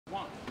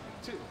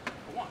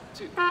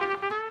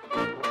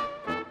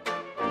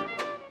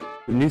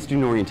New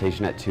Student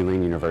Orientation at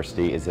Tulane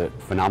University is a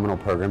phenomenal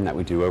program that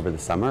we do over the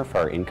summer for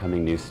our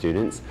incoming new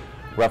students.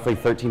 Roughly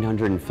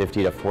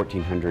 1,350 to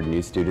 1,400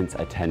 new students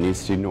attend New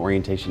Student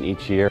Orientation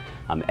each year.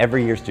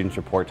 Every year students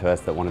report to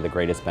us that one of the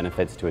greatest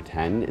benefits to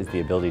attend is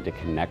the ability to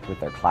connect with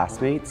their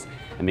classmates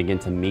and begin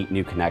to meet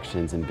new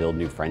connections and build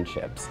new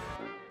friendships.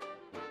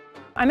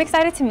 I'm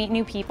excited to meet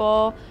new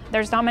people.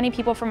 There's not many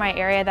people from my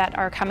area that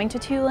are coming to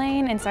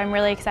Tulane, and so I'm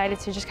really excited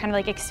to just kind of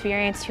like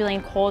experience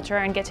Tulane culture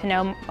and get to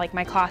know like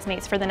my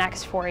classmates for the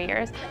next 4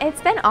 years.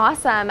 It's been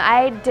awesome.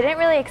 I didn't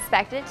really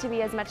expect it to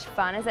be as much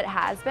fun as it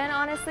has been,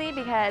 honestly,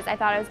 because I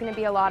thought it was going to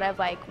be a lot of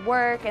like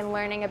work and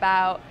learning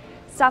about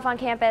stuff on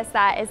campus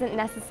that isn't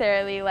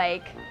necessarily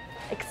like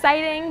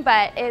exciting,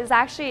 but it was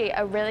actually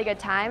a really good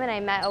time, and I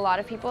met a lot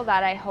of people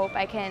that I hope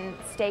I can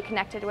stay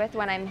connected with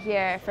when I'm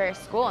here for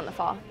school in the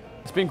fall.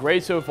 It's been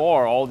great so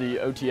far. All the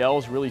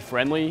OTLs really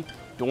friendly,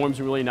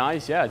 dorms are really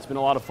nice. Yeah, it's been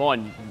a lot of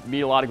fun.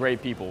 Meet a lot of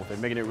great people. They're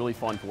making it really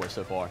fun for us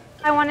so far.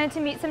 I wanted to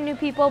meet some new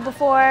people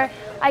before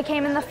I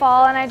came in the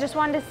fall, and I just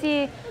wanted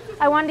to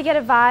get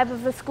a vibe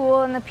of the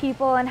school and the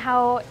people and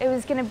how it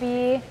was going to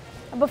be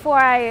before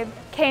I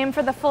came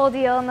for the full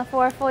deal in the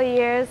 4 full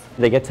years.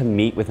 They get to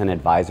meet with an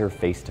advisor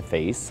face to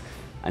face.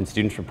 And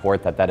students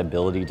report that that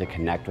ability to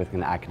connect with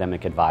an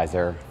academic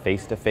advisor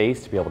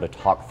face-to-face, to be able to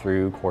talk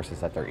through courses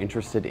that they're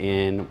interested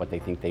in, what they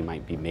think they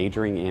might be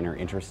majoring in or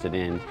interested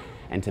in,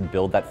 and to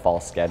build that fall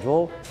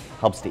schedule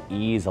helps to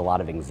ease a lot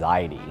of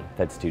anxiety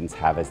that students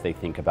have as they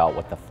think about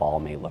what the fall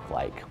may look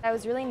like. I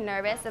was really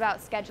nervous about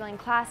scheduling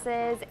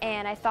classes,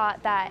 and I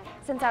thought that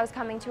since I was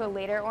coming to a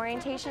later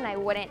orientation, I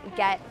wouldn't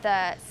get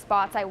the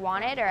spots I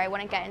wanted, or I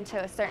wouldn't get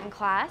into a certain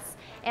class.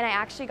 And I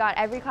actually got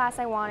every class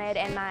I wanted,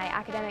 and my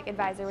academic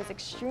advisor was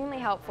extremely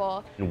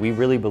helpful. And we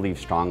really believe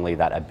strongly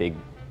that a big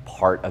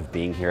part of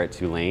being here at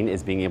Tulane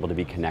is being able to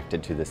be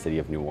connected to the city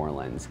of New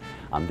Orleans.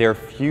 There are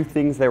few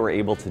things that we're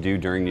able to do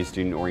during New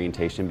Student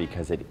Orientation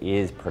because it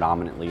is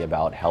predominantly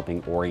about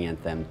helping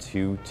orient them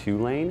to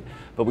Tulane,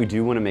 but we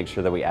do want to make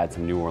sure that we add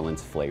some New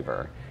Orleans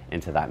flavor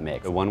into that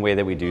mix. The one way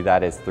that we do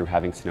that is through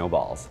having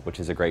snowballs, which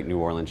is a great New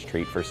Orleans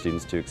treat for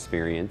students to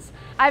experience.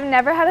 I've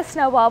never had a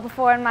snowball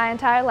before in my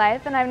entire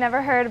life, and I've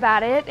never heard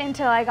about it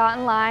until I got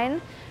in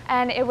line.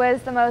 And it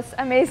was the most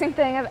amazing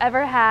thing I've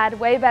ever had.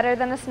 Way better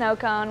than a snow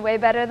cone, way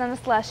better than a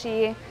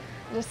slushie.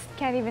 Just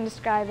can't even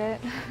describe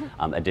it.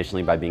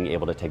 Additionally, by being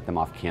able to take them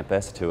off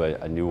campus to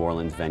a New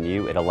Orleans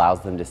venue, it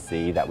allows them to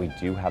see that we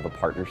do have a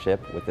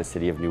partnership with the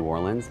city of New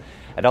Orleans.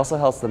 It also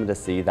helps them to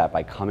see that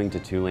by coming to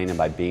Tulane and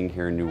by being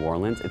here in New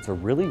Orleans, it's a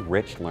really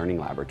rich learning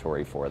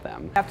laboratory for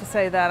them. I have to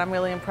say that I'm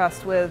really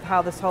impressed with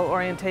how this whole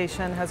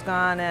orientation has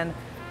gone, and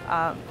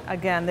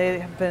again, they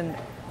have been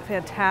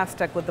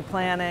fantastic with the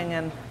planning,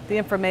 and the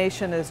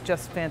information is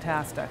just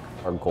fantastic.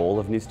 Our goal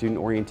of New Student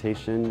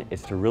Orientation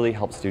is to really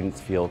help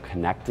students feel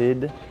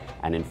connected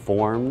and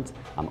informed,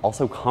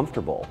 also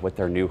comfortable with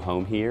their new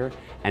home here,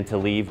 and to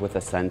leave with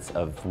a sense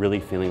of really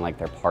feeling like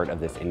they're part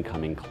of this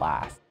incoming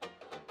class.